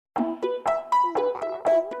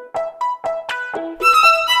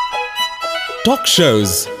talk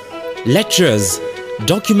shows, lectures,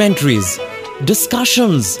 documentaries,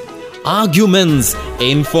 discussions, arguments,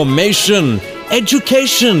 information,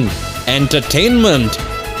 education, entertainment,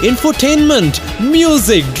 infotainment,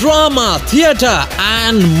 music, drama, theatre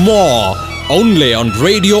and more. Only on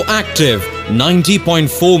RadioActive 90.4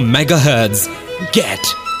 MHz. Get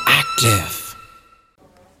active.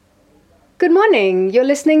 Good morning. You're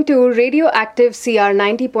listening to RadioActive CR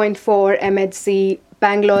 90.4 MHz,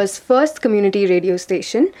 Bangalore's first community radio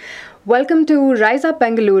station. Welcome to Rise Up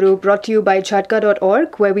Bengaluru, brought to you by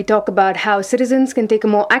Jhatka.org, where we talk about how citizens can take a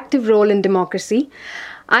more active role in democracy.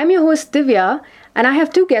 I'm your host Divya, and I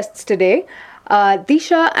have two guests today,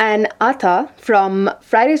 Disha and Atha from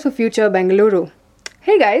Fridays for Future Bengaluru.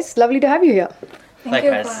 Hey guys, lovely to have you here. Thank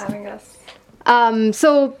you for having us.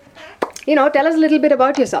 So, tell us a little bit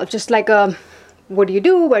about yourself. Just like, what do you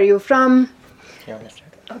do? Where are you from?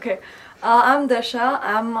 Okay. I'm Disha.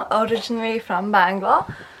 I'm originally from Bangalore.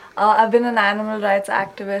 I've been an animal rights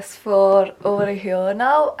activist for over a year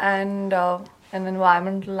now and an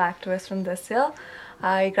environmental activist from this year.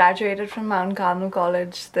 I graduated from Mount Carmel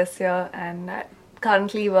College this year and I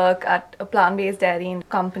currently work at a plant-based dairy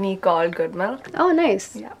company called Good Milk. Oh,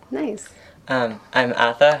 nice. Yeah. Nice. I'm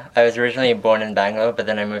Atha. I was originally born in Bangalore, but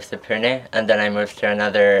then I moved to Pune, and then I moved to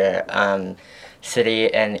another city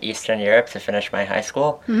in Eastern Europe to finish my high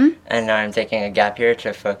school. Mm-hmm. And now I'm taking a gap year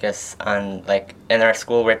to focus on, in our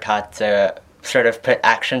school we're taught to sort of put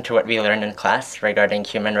action to what we learn in class regarding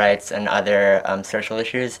human rights and other social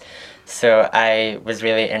issues. So I was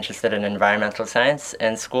really interested in environmental science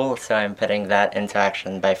in school, so I'm putting that into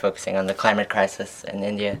action by focusing on the climate crisis in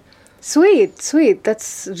India. Sweet.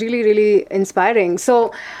 That's really, really inspiring.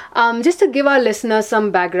 So, just to give our listeners some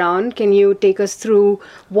background, can you take us through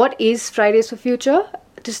what is Fridays for Future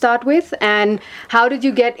to start with, and how did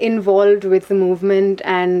you get involved with the movement,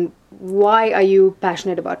 and why are you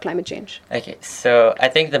passionate about climate change? Okay, so I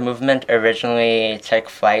think the movement originally took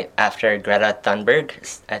flight after Greta Thunberg,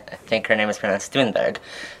 I think her name is pronounced Thunberg,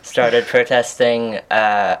 started protesting,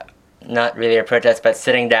 not really a protest, but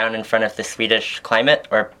sitting down in front of the Swedish climate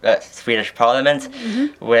or Swedish parliament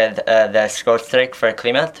with the Skolstrejk för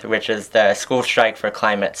klimat, which is the school strike for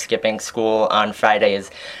climate, skipping school on Fridays,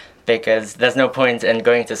 because there's no point in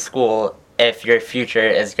going to school if your future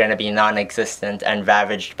is going to be non-existent and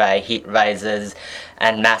ravaged by heat rises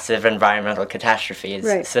and massive environmental catastrophes.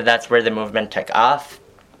 Right. So that's where the movement took off.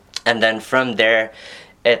 And then from there,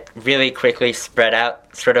 it really quickly spread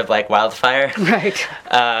out, sort of like wildfire. Right.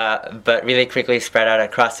 But really quickly spread out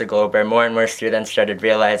across the globe, where more and more students started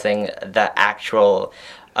realizing the actual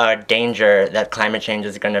danger that climate change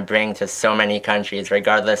is going to bring to so many countries,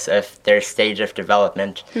 regardless of their stage of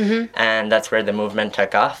development. Mm-hmm. And that's where the movement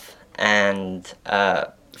took off. And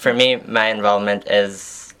for me, my involvement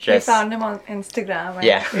is just... We found him on Instagram. And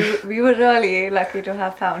Yeah. we were really lucky to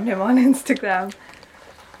have found him on Instagram.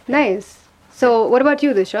 Nice. So, what about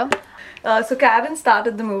you, Disha? So Karen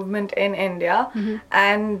started the movement in India,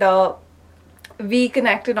 and we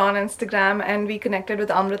connected on Instagram, and we connected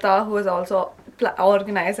with Amrita, who was also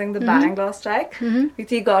organizing the Bangalore strike. We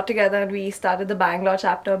three got together and we started the Bangalore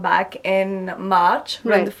chapter back in March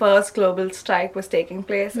when Right. the first global strike was taking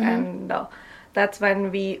place, and that's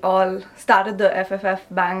when we all started the FFF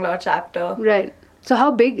Bangalore chapter. Right. So,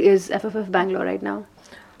 how big is FFF Bangalore right now?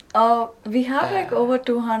 We have over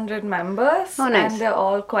 200 members, Oh, nice. and they're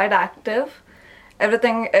all quite active.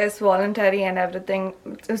 Everything is voluntary and everything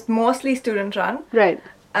is mostly student run. Right.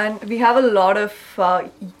 And we have a lot of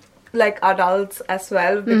adults as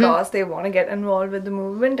well, because they want to get involved with the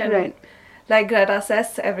movement. And Right. like Greta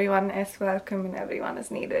says, everyone is welcome and everyone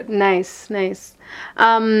is needed. Nice.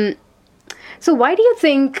 So why do you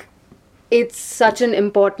think it's such an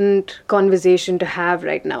important conversation to have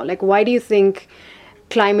right now? Like, why do you think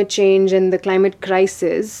climate change and the climate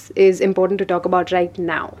crisis is important to talk about right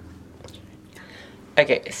now?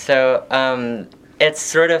 Okay, so it's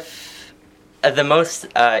sort of... the most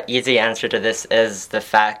easy answer to this is the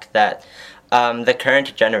fact that the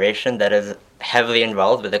current generation that is heavily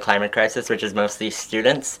involved with the climate crisis, which is mostly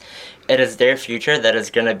students, it is their future that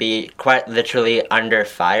is going to be quite literally under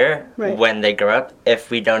fire Right. when they grow up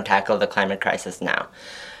if we don't tackle the climate crisis now.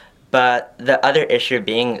 But the other issue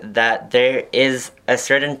being that there is a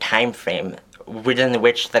certain time frame within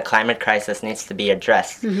which the climate crisis needs to be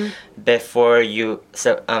addressed before you... So,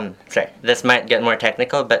 this might get more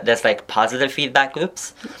technical, but there's positive feedback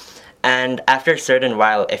loops. And after a certain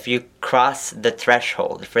while, if you cross the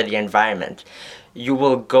threshold for the environment, you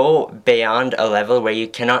will go beyond a level where you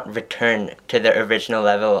cannot return to the original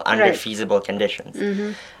level under Right. feasible conditions.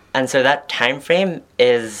 And so that time frame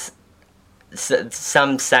is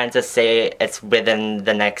some scientists say it's within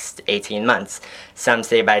the next 18 months. Some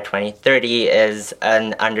say by 2030 is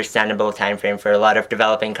an understandable time frame for a lot of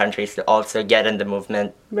developing countries to also get in the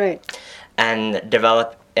movement, Right. and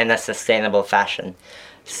develop in a sustainable fashion.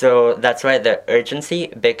 So that's why the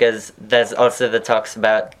urgency, because there's also the talks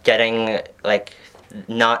about getting, like,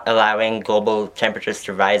 not allowing global temperatures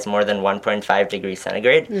to rise more than 1.5 degrees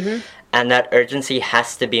centigrade. And that urgency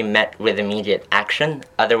has to be met with immediate action.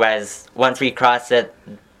 Otherwise, once we cross it,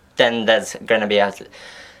 then there's going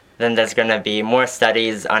to be more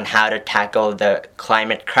studies on how to tackle the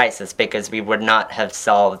climate crisis, because we would not have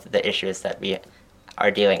solved the issues that we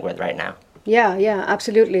are dealing with right now. Yeah,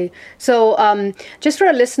 absolutely. So, just for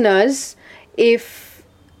our listeners, if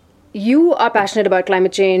you are passionate about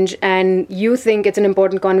climate change and you think it's an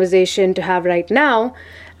important conversation to have right now,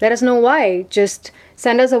 let us know why. Just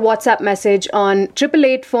send us a WhatsApp message on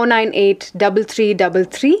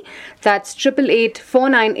 888-498-3333. That's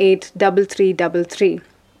 888-498-3333.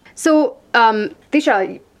 So,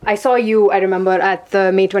 Disha, I saw you, I remember, at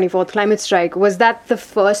the May 24th climate strike. Was that the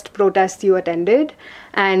first protest you attended?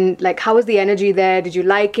 And, like, how was the energy there? Did you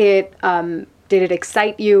like it? Did it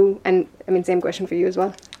excite you? And, I mean, same question for you as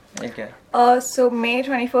well. Okay. So May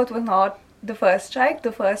 24th was not the first strike.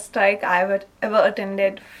 The first strike I ever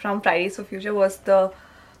attended from Fridays for Future was the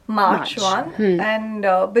March one. And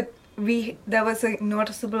but there was a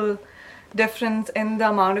noticeable difference in the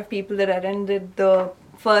amount of people that attended the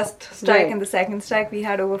first strike and the second strike. We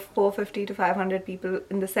had over 450 to 500 people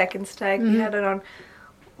in the second strike. We had around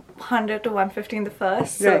 100 to 150 in the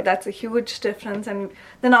first. So that's a huge difference, and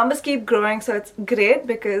the numbers keep growing. So it's great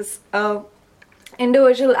because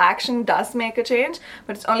individual action does make a change,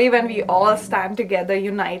 but it's only when we all stand together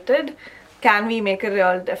united can we make a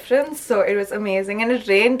real difference. So it was amazing, and it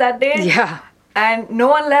rained that day. Yeah. And no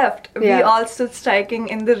one left. We Yeah. all stood striking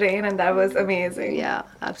in the rain, and that was amazing. Yeah,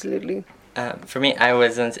 absolutely. For me, I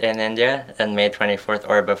wasn't in India on May 24th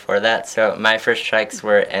or before that, so my first strikes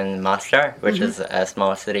were in Mostar, which is a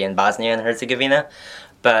small city in Bosnia and Herzegovina.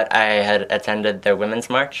 But I had attended the Women's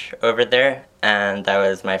March over there, and that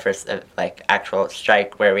was my first actual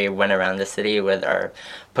strike where we went around the city with our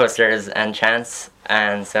posters and chants.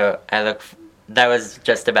 And so that was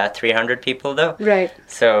just about 300 people though. Right.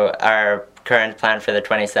 So our current plan for the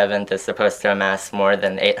 27th is supposed to amass more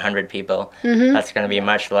than 800 people. That's going to be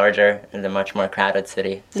much larger and a much more crowded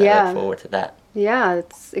city. So I look forward to that. Yeah,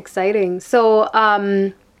 it's exciting. So,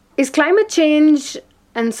 is climate change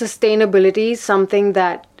and sustainability something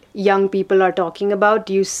that young people are talking about?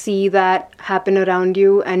 Do you see that happen around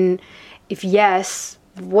you? And if yes,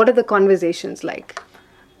 what are the conversations like?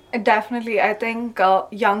 Definitely. I think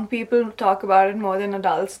young people talk about it more than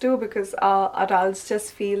adults do, because adults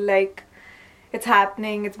just feel like it's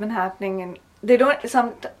happening, it's been happening, and they don't,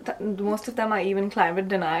 most of them are even climate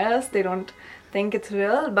deniers. They don't think it's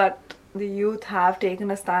real, but the youth have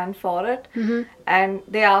taken a stand for it, and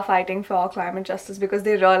they are fighting for climate justice because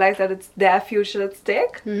they realize that it's their future at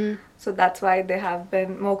stake. So that's why there have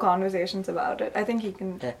been more conversations about it. I think you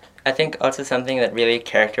can... Yeah. I think also something that really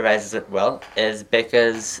characterizes it well is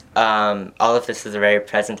because all of this is a very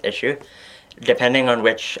present issue. Depending on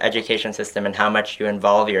which education system and how much you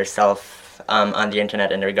involve yourself on the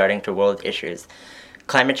internet and regarding to world issues,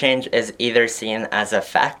 climate change is either seen as a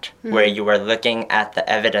fact, where you are looking at the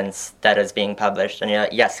evidence that is being published and you're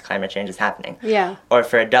like, yes, climate change is happening. Yeah. Or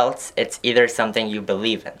for adults, it's either something you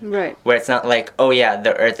believe in. Right. Where it's not like, oh yeah,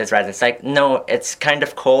 the earth is rising. It's like, no, it's kind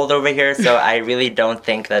of cold over here, so I really don't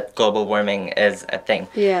think that global warming is a thing.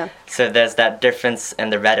 Yeah. So there's that difference in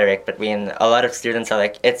the rhetoric between a lot of students are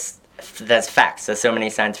like, there's facts, there's so many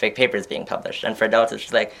scientific papers being published. And for adults, it's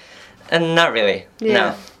just like, not really. Yeah.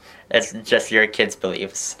 No. It's just your kids'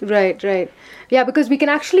 beliefs. Right. Yeah, because we can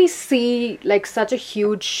actually see like such a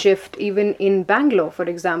huge shift even in Bangalore, for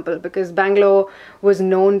example, because Bangalore was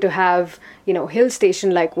known to have, hill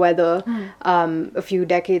station-like weather a few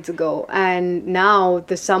decades ago. And now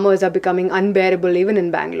the summers are becoming unbearable even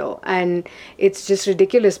in Bangalore. And it's just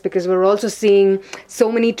ridiculous because we're also seeing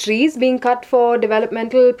so many trees being cut for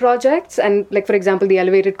developmental projects. And like, for example, the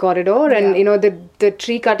elevated corridor. And, the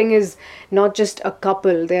tree cutting is not just a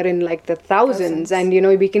couple. They're in like the thousands. And,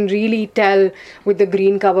 we can really tell with the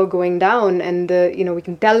green cover going down and we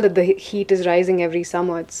can tell that the heat is rising every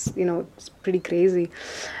summer. It's, it's pretty crazy.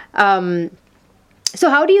 So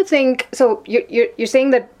how do you think, so you're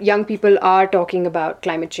saying that young people are talking about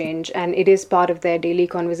climate change and it is part of their daily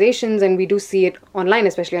conversations, and we do see it online,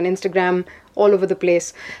 especially on Instagram, all over the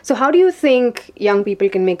place. So how do you think young people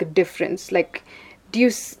can make a difference? Like, do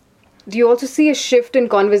you also see a shift in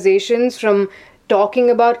conversations from talking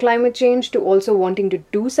about climate change to also wanting to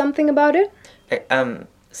do something about it?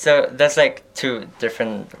 So there's like two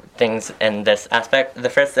different things in this aspect. The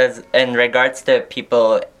first is in regards to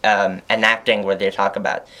people enacting what they talk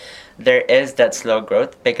about. There is that slow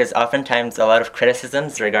growth because oftentimes a lot of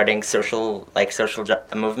criticisms regarding social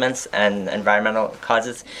movements and environmental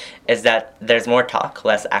causes is that there's more talk,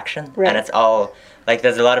 less action, Right. and it's all like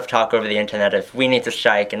there's a lot of talk over the internet of we need to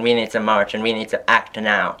strike and we need to march and we need to act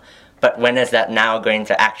now. But when is that now going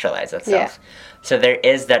to actualize itself? Yeah. So there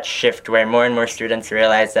is that shift where more and more students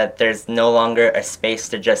realize that there's no longer a space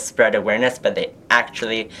to just spread awareness, but they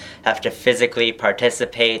actually have to physically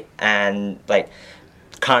participate and like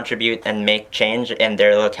contribute and make change in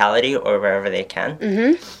their locality or wherever they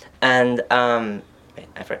can. And the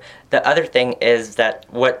other thing is that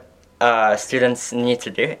what students need to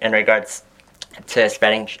do in regards to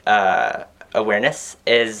spreading awareness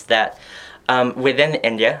is that within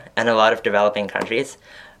India and a lot of developing countries,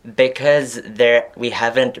 because we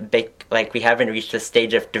haven't reached a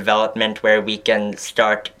stage of development where we can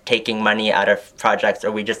start taking money out of projects,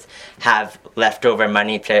 or we just have leftover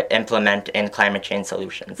money to implement in climate change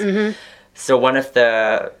solutions. So one of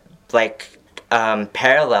the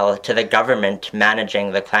parallel to the government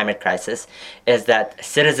managing the climate crisis is that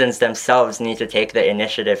citizens themselves need to take the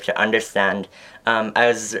initiative to understand. I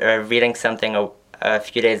was reading something a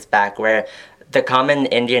few days back where the common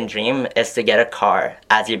Indian dream is to get a car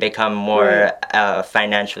as you become more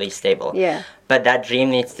financially stable. Yeah. But that dream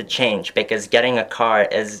needs to change because getting a car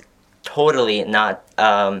is totally not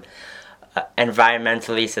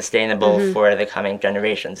environmentally sustainable for the coming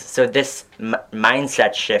generations. So this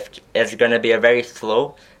mindset shift is going to be a very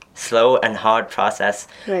slow and hard process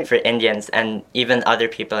for Indians and even other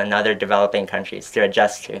people in other developing countries to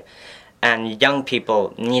adjust to. And young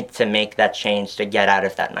people need to make that change to get out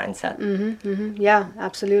of that mindset. Yeah,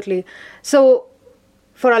 absolutely. So,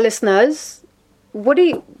 for our listeners, what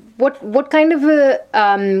kind of a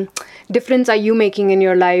difference are you making in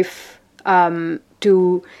your life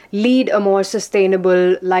to lead a more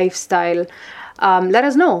sustainable lifestyle? Let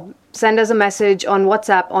us know. Send us a message on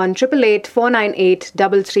WhatsApp on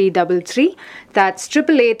 888-498-3333. That's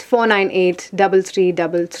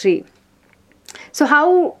 888-498-3333. So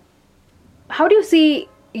how do you see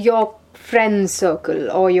your friends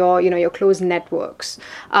circle or your close networks?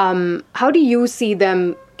 How do you see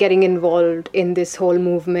them getting involved in this whole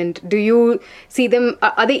movement? Do you see them,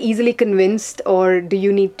 are they easily convinced, or do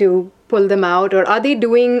you need to pull them out, or are they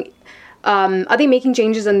making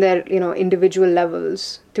changes on their individual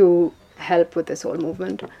levels to help with this whole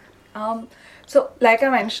movement? So like I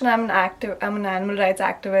mentioned, I'm an animal rights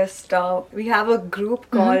activist. We have a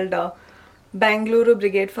group called Bengaluru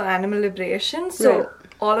Brigade for Animal Liberation. So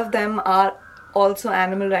all of them are also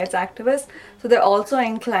animal rights activists. So they're also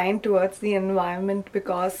inclined towards the environment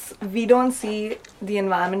because we don't see the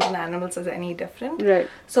environment and animals as any different. Right.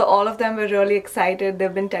 So all of them were really excited.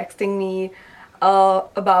 They've been texting me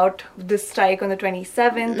about the strike on the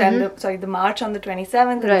 27th and the march on the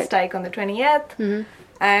 27th and the strike on the 20th.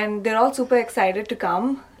 And they're all super excited to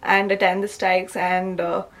come and attend the strikes and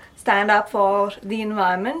stand up for the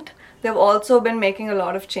environment. They've also been making a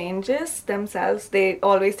lot of changes themselves. They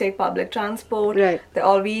always take public transport. Right. They're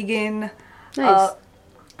all vegan. Nice.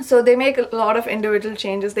 So they make a lot of individual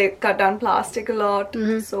changes. They cut down plastic a lot.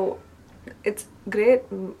 So it's great.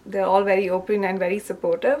 They're all very open and very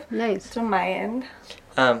supportive. Nice. From my end.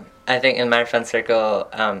 I think in my friend circle,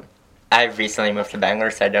 I've recently moved to Bangalore,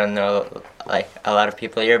 so I don't know a lot of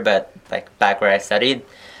people here, but back where I studied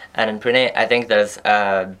and in Pune, I think there's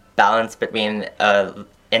a balance between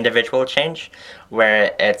individual change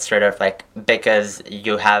where it's sort of because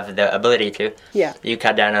you have the ability to, you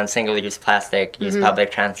cut down on single-use plastic, use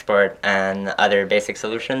public transport and other basic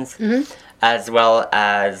solutions, as well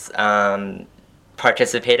as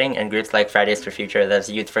participating in groups like Fridays for Future. There's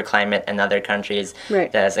Youth for Climate in other countries.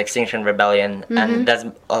 There's Extinction Rebellion, and there's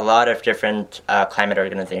a lot of different climate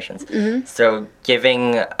organizations. So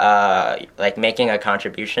giving, making a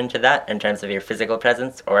contribution to that in terms of your physical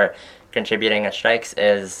presence or contributing at strikes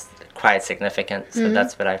is quite significant. So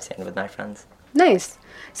that's what I've seen with my friends. Nice.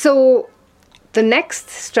 So the next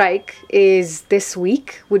strike is this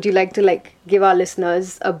week. Would you like to give our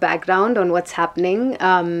listeners a background on what's happening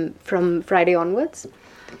from Friday onwards?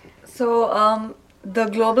 So the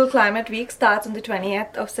Global Climate Week starts on the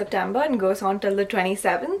 20th of September and goes on till the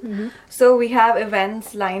 27th. So we have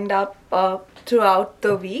events lined up throughout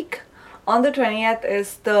the week. On the 20th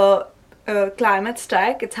is the climate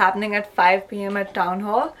strike. It's happening at 5 p.m. at Town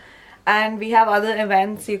Hall. And we have other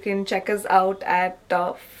events. You can check us out at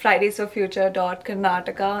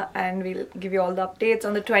fridaysforfuture.karnataka, and we'll give you all the updates.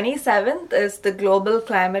 On the 27th is the Global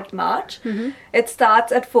Climate March. It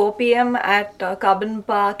starts at 4 p.m. at Carbon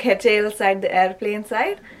Park, Hechel side, the airplane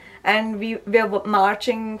side. And we're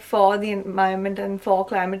marching for the environment and for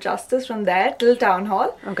climate justice from there till Town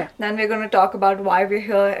Hall. Okay. Then we're going to talk about why we're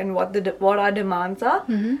here and what our demands are.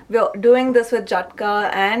 We're doing this with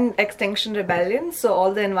Jatka and Extinction Rebellion, so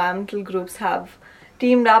all the environmental groups have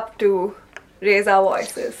teamed up to raise our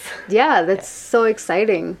voices. Yeah, that's so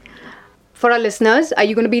exciting. For our listeners, are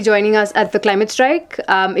you going to be joining us at the climate strike?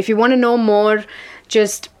 If you want to know more,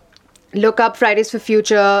 just look up Fridays for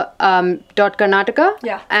Future .Karnataka.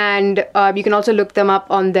 Yeah. And you can also look them up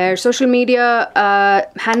on their social media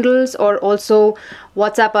handles, or also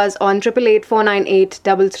WhatsApp us on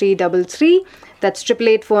 888-498-3333. That's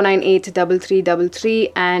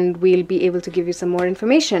 888-498-3333, and we'll be able to give you some more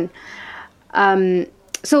information.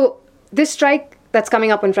 So this strike that's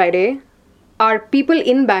coming up on Friday, are people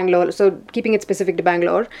in Bangalore, so keeping it specific to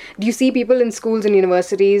Bangalore, do you see people in schools and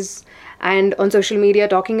universities and on social media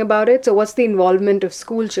talking about it? So what's the involvement of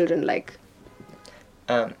school children like?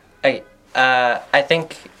 I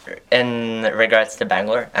think in regards to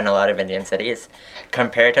Bangalore and a lot of Indian cities,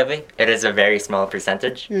 comparatively, it is a very small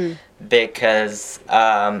percentage because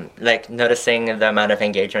noticing the amount of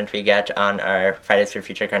engagement we get on our Fridays for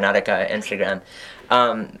Future Karnataka Instagram,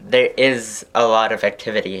 there is a lot of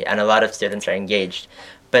activity and a lot of students are engaged.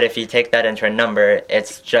 But if you take that into a number,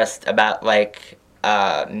 it's just about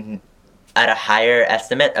at a higher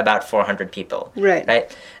estimate, about 400 people.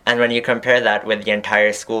 Right? And when you compare that with the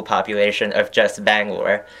entire school population of just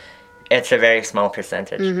Bangalore, it's a very small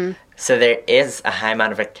percentage. So there is a high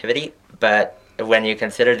amount of activity, but when you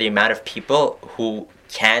consider the amount of people who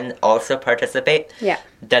can also participate,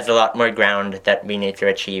 there's a lot more ground that we need to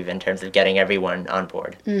achieve in terms of getting everyone on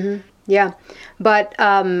board. Yeah, but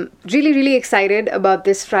really, really excited about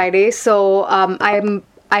this Friday. So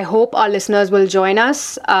I hope our listeners will join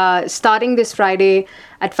us. Starting this Friday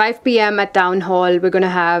at 5 p.m. at Town Hall, we're going to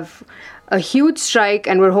have a huge strike,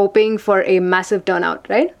 and we're hoping for a massive turnout,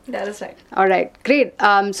 right? That is right. All right, great.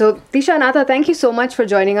 So Tisha Anatha, thank you so much for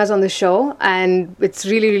joining us on the show, and it's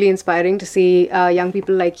really, really inspiring to see young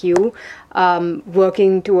people like you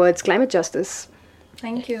working towards climate justice.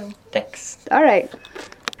 Thank you. Thanks. All right.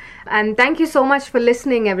 And thank you so much for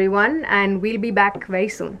listening, everyone, and we'll be back very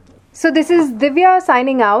soon. So this is Divya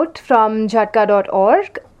signing out from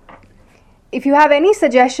jhatka.org. If you have any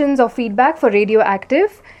suggestions or feedback for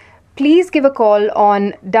RadioActive, please give a call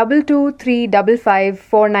on 22355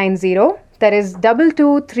 That is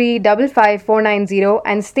 22355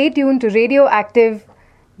 and stay tuned to RadioActive.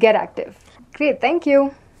 Get active. Great, thank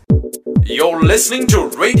you. You're listening to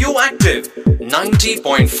RadioActive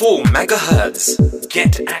 90.4 megahertz.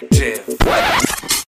 Get active.